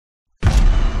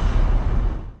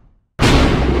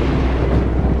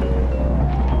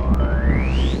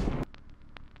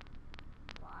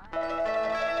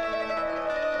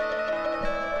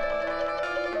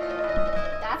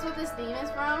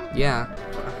Yeah.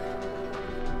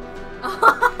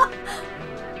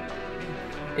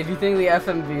 If you think the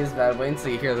FMV is bad, wait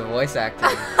until you hear the voice acting.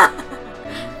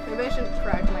 Maybe I shouldn't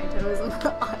crack my toes in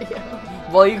the audio.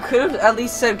 Well, you could have at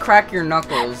least said crack your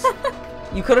knuckles.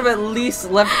 You could have at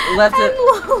least left And it.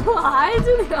 lie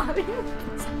to the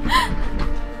audience.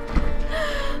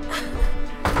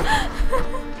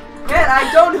 Man,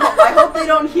 I don't know. I hope they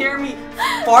don't hear me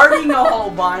farting a whole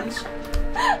bunch.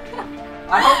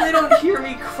 I hope they don't hear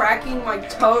me cracking my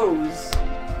toes.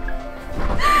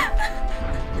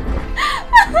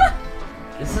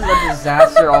 This is a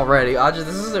disaster already. Audra,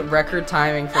 this is a record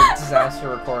timing for disaster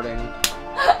recording.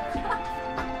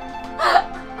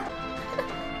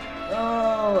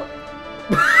 Oh.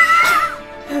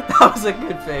 That was a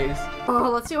good face. Oh,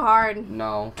 let's do hard.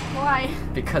 No. Why?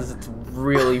 Because it's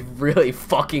really, really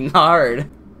fucking hard.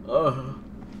 Ugh.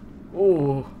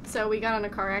 Oh. So we got in a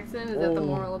car accident. Is that the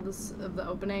moral of the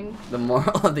opening? The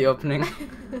moral of the opening?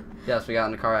 Yes, we got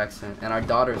in a car accident, and our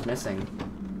daughter's missing.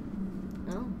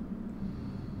 Oh.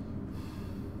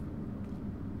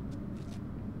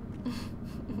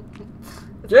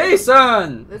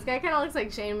 Jason! This guy kind of looks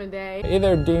like Shane Madej. Hey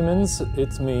there, demons.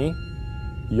 It's me,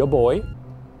 your boy.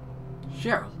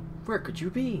 Cheryl, where could you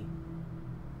be?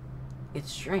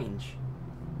 It's strange.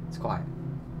 It's quiet.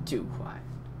 Too quiet.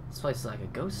 This place is like a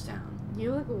ghost town.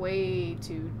 You look way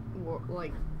too,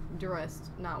 like, dressed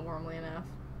not warmly enough.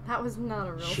 That was not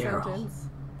a real Cheryl. sentence.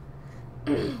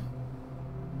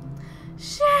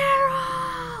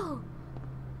 Cheryl!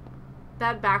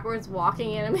 That backwards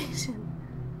walking animation.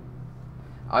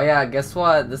 Oh yeah, guess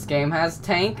what? This game has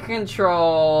tank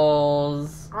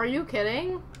controls. Are you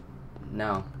kidding?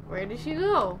 No. Where did she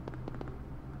go?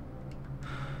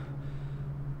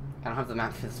 I don't have the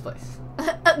map for this place.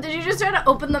 Did you just try to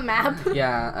open the map?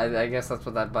 Yeah, I guess that's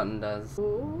what that button does.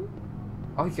 Ooh.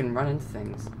 Oh, you can run into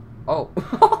things. Oh.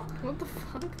 What the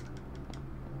fuck?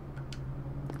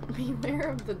 Beware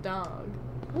of the dog.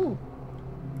 Ooh.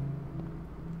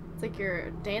 It's like you're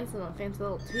dancing a fancy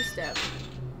little two-step.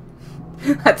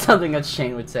 That's something that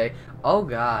Shane would say. Oh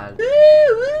god. Woo,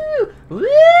 woo, woo,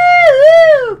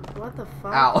 woo. What the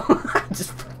fuck? Ow. I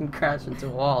just fucking crashed into a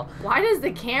wall. Why does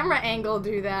the camera angle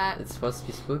do that? It's supposed to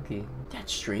be spooky.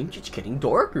 That's strange. It's getting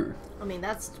darker. I mean,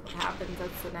 that's what happens.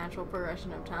 That's the natural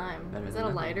progression of time. Better Is than that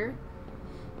a nothing. lighter?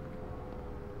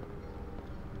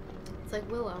 It's like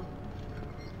Willow.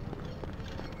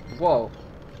 Whoa.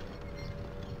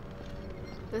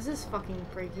 This is fucking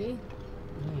freaky.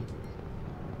 Mm.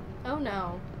 Oh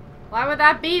no. Why would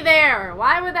that be there?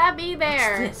 Why would that be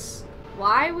there? What's this?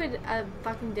 Why would a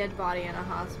fucking dead body in a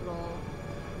hospital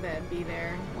bed be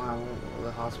there? Wow,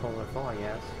 the hospitals are full, I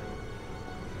guess.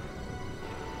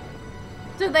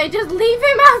 Did they just leave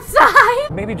him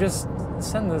outside? Maybe just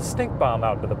send the stink bomb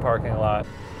out to the parking lot.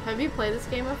 Have you played this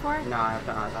game before? No, I have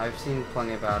not. I've seen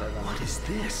plenty about it. What is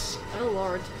this? Oh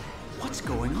lord. What's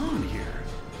going on here?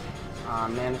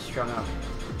 Man is strung up.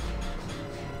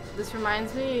 This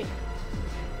reminds me.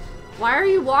 Why are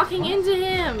you walking into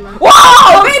him? Whoa,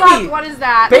 Oh, baby! fuck, what is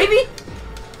that? Baby?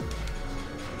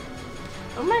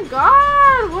 Oh my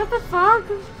god, what the fuck?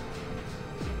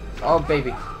 Oh,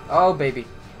 baby. Oh, baby.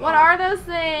 What are those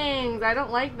things? I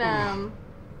don't like them.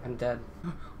 I'm dead.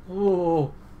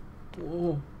 Oh.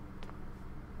 Oh.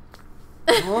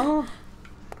 Oh.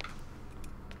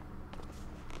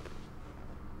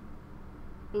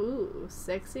 Ooh,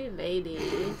 sexy lady.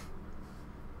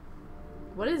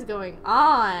 What is going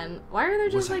on? Why are there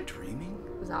just Was I like dreaming?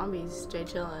 zombies Jay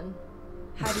chillin'?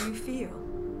 How do you feel?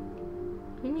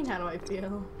 What do you mean, how do I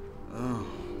feel? Oh,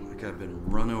 like I've been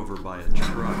run over by a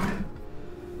truck.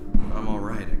 I'm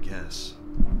alright, I guess.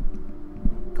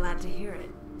 Glad to hear it.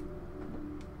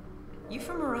 You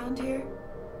from around here?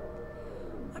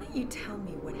 Why don't you tell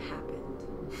me what happened?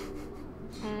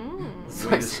 It's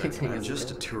Wait like a second, 16 I'm is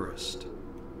just a good. tourist.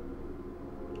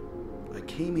 I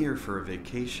came here for a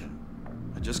vacation.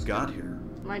 I just got here.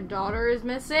 My daughter is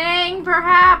missing,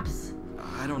 perhaps?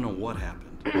 I don't know what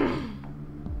happened.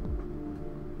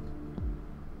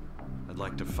 I'd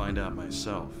like to find out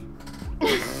myself.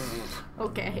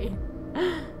 Okay.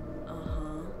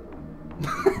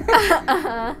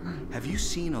 Have you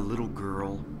seen a little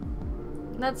girl?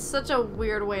 That's such a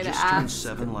weird way to Just turned ask.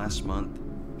 7 last month.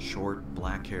 Short,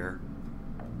 black hair.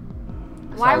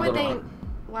 Why Saw a would little- they?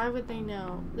 Why would they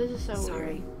know? This is so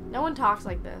Sorry. weird. No one talks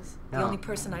like this. The No. only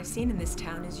person I've seen in this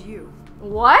town is you.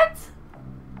 What?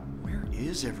 Where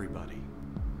is everybody?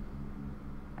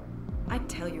 I'd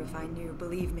tell you if I knew,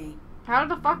 believe me. How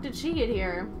the fuck did she get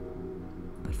here?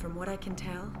 But from what I can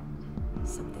tell,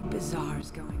 something bizarre is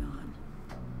going on.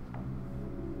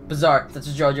 Bizarre. That's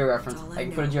a JoJo reference. all I I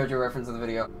can put a know. JoJo reference in the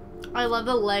video. I love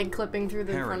the leg clipping through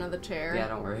the Harry. front of the chair. Yeah,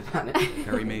 don't worry about it.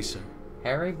 Harry Mason.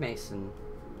 Harry Mason.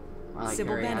 I like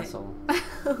Sybil Harry Bennett. Asshole.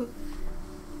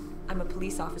 I'm a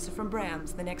police officer from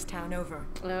Brams, the next town over.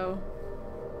 Oh.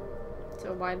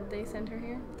 So why did they send her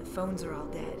here? The phones are all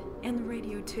dead. And the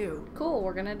radio, too. Cool,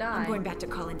 we're gonna die. I'm going back to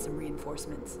call in some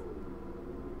reinforcements.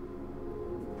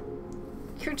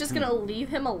 You're just gonna leave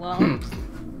him alone?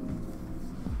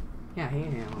 Yeah, he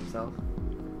can handle himself.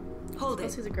 Hold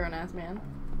Plus it. he's a grown-ass man.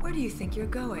 Where do you think you're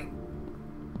going?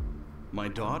 My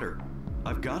daughter.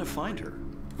 I've got to find her.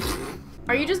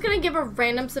 Are you just gonna give a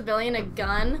random civilian a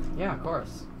gun? Yeah, of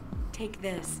course. Take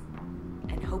this.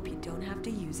 And hope you don't have to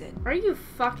use it. Are you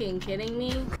fucking kidding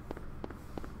me?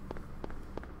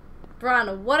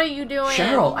 Bron, what are you doing?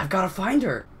 Cheryl, I've got to find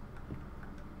her.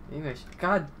 English.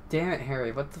 God damn it,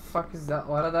 Harry. What the fuck is that?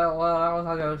 What was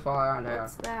I going to fall around here?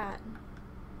 What's that?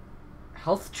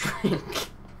 Health drink.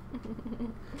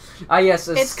 Ah, yes,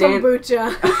 It's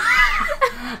kombucha.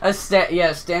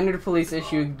 Standard police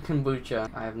issued kombucha.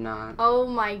 I have not. Oh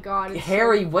my god. It's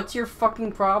Harry, what's your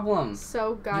fucking problem?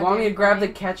 so goddamn You want me to grab the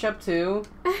funny. ketchup too?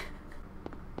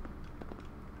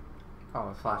 Oh,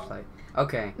 a flashlight.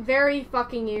 Okay. Very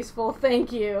fucking useful,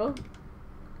 thank you.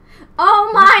 Oh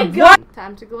my god! What?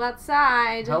 Time to go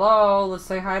outside. Hello, let's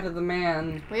say hi to the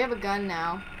man. We have a gun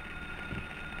now.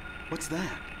 What's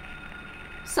that?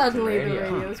 Suddenly the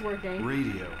Radio. radio's working.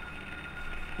 Radio.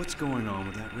 What's going on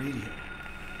with that radio?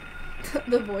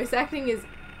 The voice acting is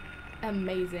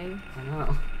amazing. I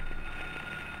know.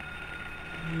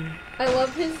 I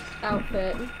love his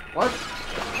outfit. What?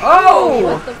 Oh!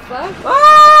 What the fuck?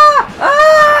 Ah!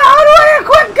 Ah! How do I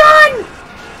equip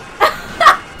gun?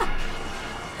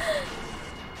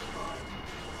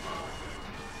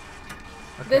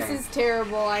 This Okay. is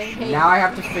terrible. I hate Now I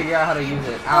have to figure out how to use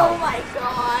it. Oh Ow. my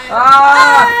god.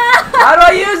 Ah! How do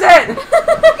I use it?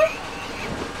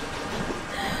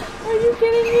 Are you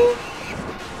kidding me?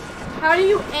 How do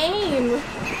you aim?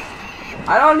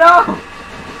 I don't know.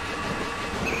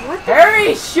 What the,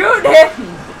 Harry, shoot him!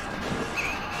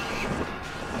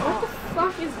 what the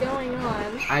fuck is going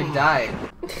on? I died.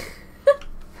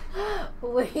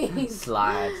 Please.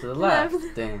 Slide to the left.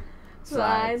 Left. Then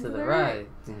slide to the right.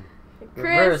 then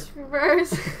Chris,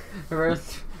 reverse.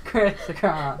 Reverse.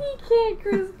 Crisscross. He can't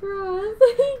crisscross.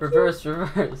 Reverse.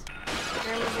 Reverse.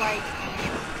 There was like,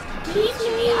 teach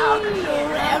me how to do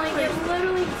that. Like, it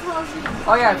literally tells you.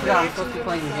 Oh yeah, I forgot. I'm supposed to be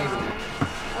playing the game.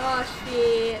 Oh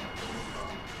shit.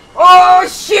 Oh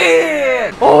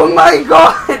shit! Oh my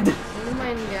god! Oh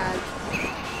my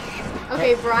god.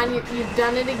 Okay, Bron, you've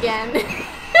done it again.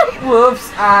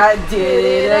 Whoops! I did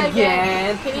it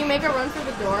again. Can you make a run for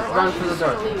the door? Or Run are you for the just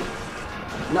door. gonna leave?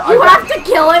 No, You have to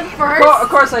kill it first. Of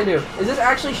course I do. Is this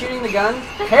actually shooting the gun?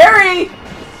 Harry!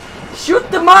 Shoot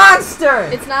the monster!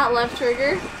 It's not left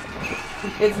trigger.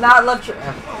 It's not left.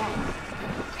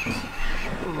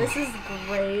 This is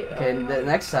great. Okay, Oh my the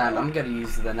next time I'm gonna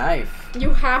use the knife.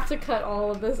 You have to cut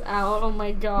all of this out. Oh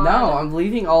my god. No, I'm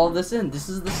leaving all of this in. This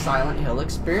is the Silent Hill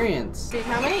experience. Dude,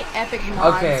 how many epic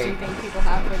mods Okay. do you think people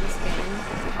have for this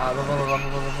game? Blah, blah, blah, blah,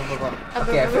 blah, blah, blah.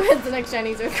 Okay, It's the next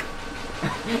Chinese earthquake.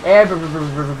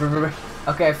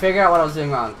 Okay, I figured out what I was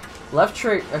doing wrong. Left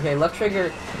trigger. Okay, left trigger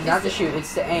is not to shoot.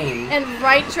 It's to aim. And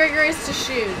right trigger is to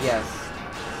shoot. Yes.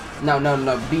 No.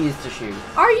 B is to shoot.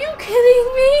 Are you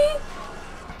kidding me?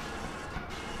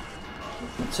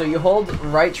 So you hold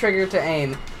right trigger to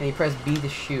aim, and you press B to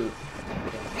shoot.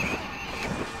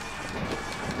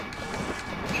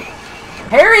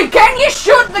 Harry, can you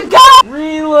shoot the gun?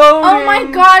 Reloading. Oh my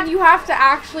god, you have to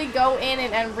actually go in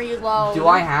and reload. Do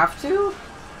I have to?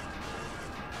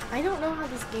 I don't know how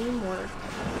this game works.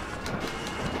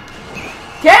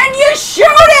 Can you shoot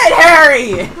it,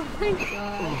 Harry? Oh my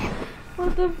god.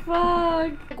 What the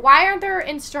fuck? Like, why aren't there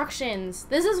instructions?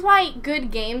 This is why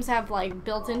good games have like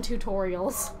built-in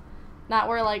tutorials. Not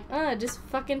where like, just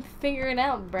fucking figure it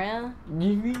out, bruh.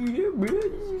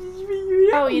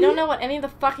 Oh, you don't know what any of the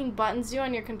fucking buttons do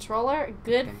on your controller?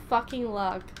 Good Okay. fucking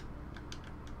luck.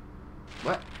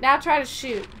 What? Now try to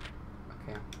shoot.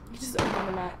 Okay. You just open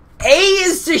the map. A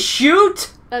is to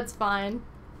shoot? That's fine.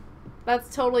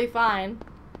 That's totally fine.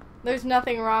 There's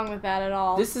nothing wrong with that at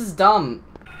all. This is dumb.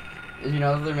 You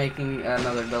know they're making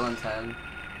another Bill & Ted.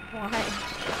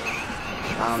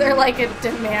 Why? Is there like a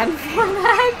demand for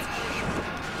that?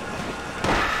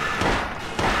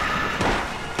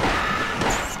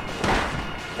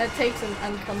 That takes an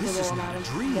uncomfortable This is amount not a of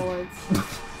dream. bullets.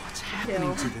 What's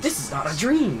happening to this? This is not a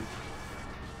dream.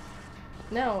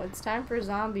 No, it's time for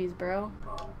zombies, bro.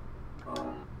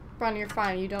 Bron, you're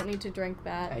fine. You don't need to drink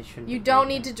that. I shouldn't You have don't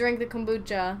drank need to drink the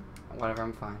kombucha. Whatever,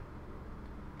 I'm fine.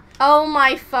 Oh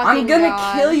my fucking I'm gonna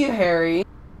God. kill you, Harry.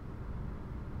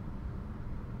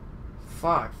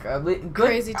 Fuck.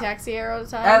 Crazy taxi arrow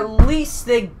time. At least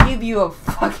they give you a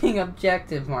fucking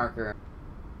objective marker.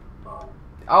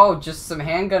 Oh, just some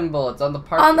handgun bullets on the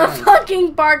park On the bench.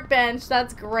 fucking park bench.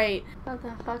 That's great. What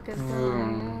the fuck is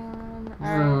going on?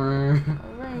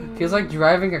 Alright. Feels like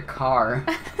driving a car.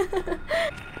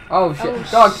 Oh shit. Oh,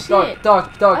 Dog, shit. dog,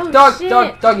 Oh, dog, shit.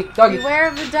 doggy. Beware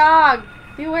of the dog.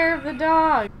 Beware of the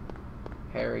dog.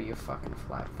 Harry, you fucking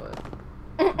flatfoot.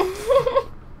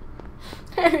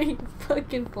 Harry, you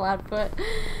fucking flatfoot.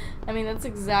 I mean, that's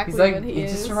exactly He's like, what he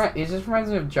is. He just reminds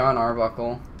me of John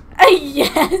Arbuckle.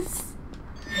 Yes.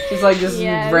 He's like this,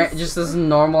 Yes. just this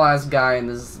normal ass guy in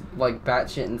this like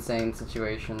batshit insane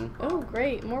situation. Oh,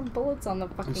 great. More bullets on the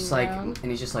fucking Just like, ground.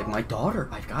 and he's just like, my daughter,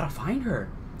 I've gotta find her.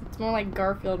 It's more like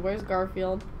Garfield. Where's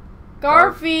Garfield?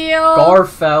 Garfield!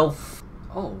 Garfelf.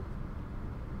 Oh.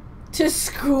 To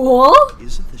school?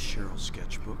 Is it the Cheryl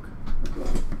sketchbook?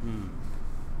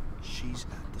 She's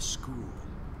at the school.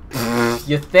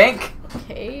 You think?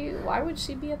 Okay, why would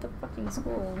she be at the fucking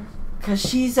school? 'Cause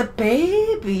she's a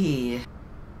baby.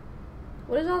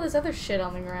 What is all this other shit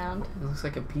on the ground? It looks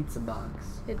like a pizza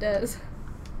box. It does.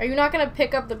 Are you not gonna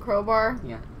pick up the crowbar?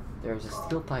 Yeah. There's a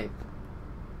steel pipe.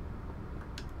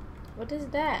 What is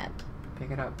that?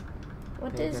 Pick it up.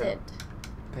 What Pick is it it? up.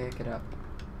 Pick it up.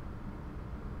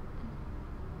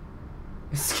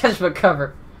 Sketchbook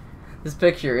cover. This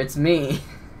picture, it's me.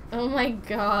 Oh my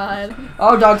god.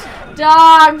 Oh, dogs.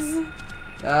 Dogs!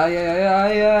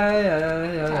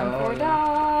 Yeah. Time for a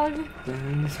dog.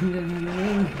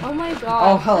 Oh my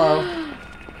god. Oh, hello.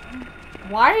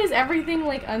 Why is everything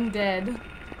like undead?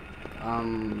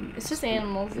 It's just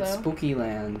animals It's though. Spooky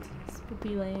Land.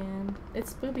 Spooky land.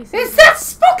 It's spooky season. Is that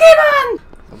Spooky Land?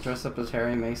 I'll dress up as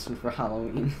Harry Mason for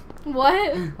Halloween.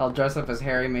 What? I'll dress up as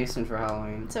Harry Mason for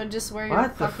Halloween. So just wear your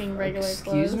What the fucking regular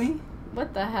Excuse clothes. me?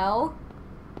 What the hell?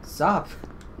 Stop.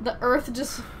 The earth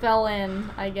just fell in,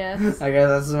 I guess. I guess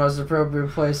that's the most appropriate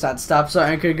place that stop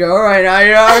sign could go right now,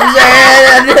 you know what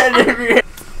I'm saying?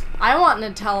 I want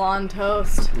Nutella on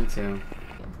toast. Me too.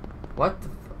 What the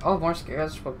oh, more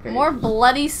sketchbook pages. More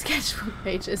bloody sketchbook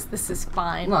pages. This is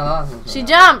fine. No, that's She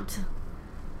jumped!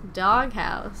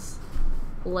 Doghouse.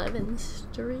 11th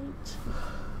Street.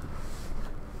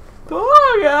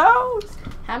 Doghouse!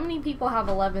 How many people have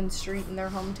 11th Street in their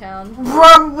hometown?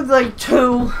 Probably like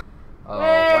 2. Oh,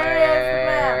 Where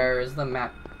where is the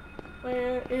map?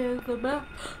 Where is the map?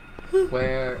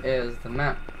 Where is the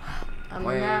map? I'm the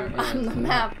Where map. I'm is the the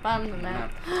map. I'm the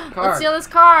map. Car. Let's steal this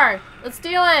car. Let's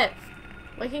steal it.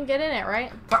 We can get in it,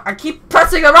 right? Fuck, I keep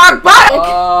pressing the wrong button!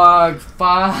 Oh,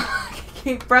 fuck. I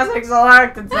keep pressing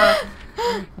select until...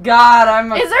 God,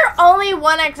 I'm a... Is there only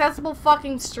one accessible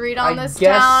fucking street on I this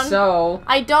guess town? so.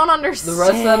 I don't understand. The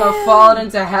rest of them have fallen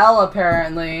into hell,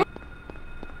 apparently.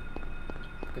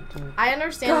 I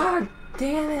understand. God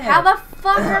damn it. How the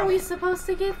fuck are we supposed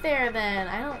to get there then?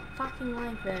 I don't fucking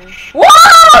like this. Whoa!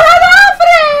 What's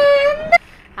happening?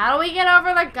 How do we get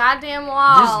over the goddamn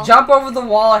wall? Just jump over the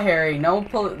wall, Harry. No,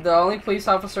 the only police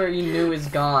officer you knew is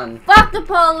gone. Fuck the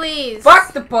police!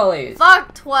 Fuck the police!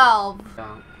 Fuck 12.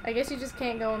 Don't. I guess you just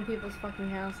can't go in people's fucking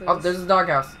houses. Oh, there's a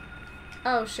doghouse.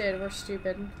 Oh shit, we're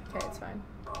stupid. Okay, it's fine.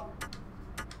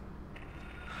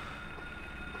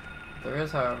 There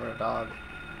is, however, a dog.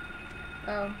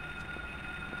 Oh.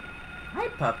 Hi,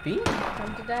 puppy.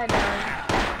 Time to die,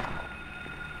 dog.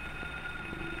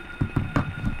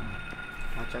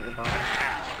 Watch out your bottom.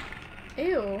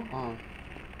 Ew. Oh.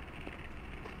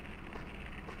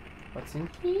 What's in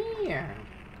here?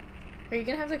 Are you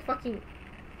gonna have like fucking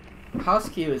House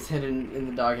key is hidden in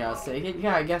the doghouse. Take it?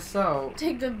 Yeah, I guess so.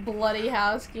 take the bloody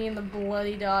house key in the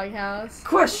bloody doghouse?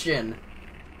 Question.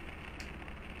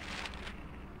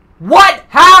 What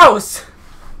house?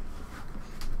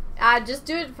 Just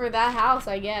do it for that house,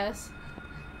 I guess.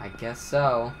 I guess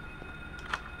so.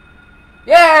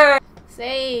 Yeah.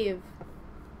 Save.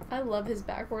 I love his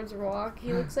backwards walk.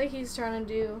 He looks like he's trying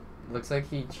to do. Looks like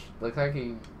he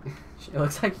it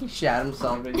looks like he shat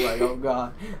himself and he's like, oh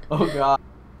god, oh god.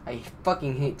 I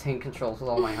fucking hate tank controls with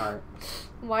all my heart.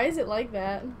 Why is it like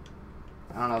that?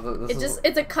 I don't know.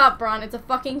 It's a cup, Ron. It's a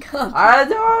fucking cup. I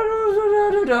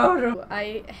don't.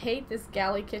 I hate this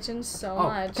galley kitchen so Oh,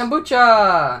 much.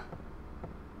 kombucha.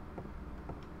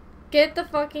 Get the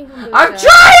fucking kombucha. I'm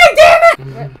trying, damn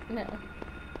it. What? No.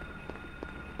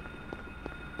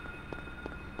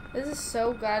 This is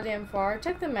so goddamn far.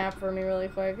 Check the map for me really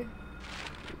quick.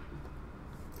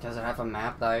 Does it have a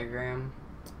map diagram?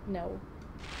 No.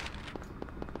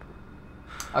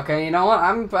 Okay, you know what?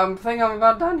 I'm thinking I'm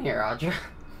about done here, Audra.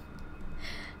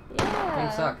 Yeah.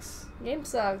 Thing sucks. Game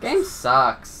sucks. Game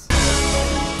sucks.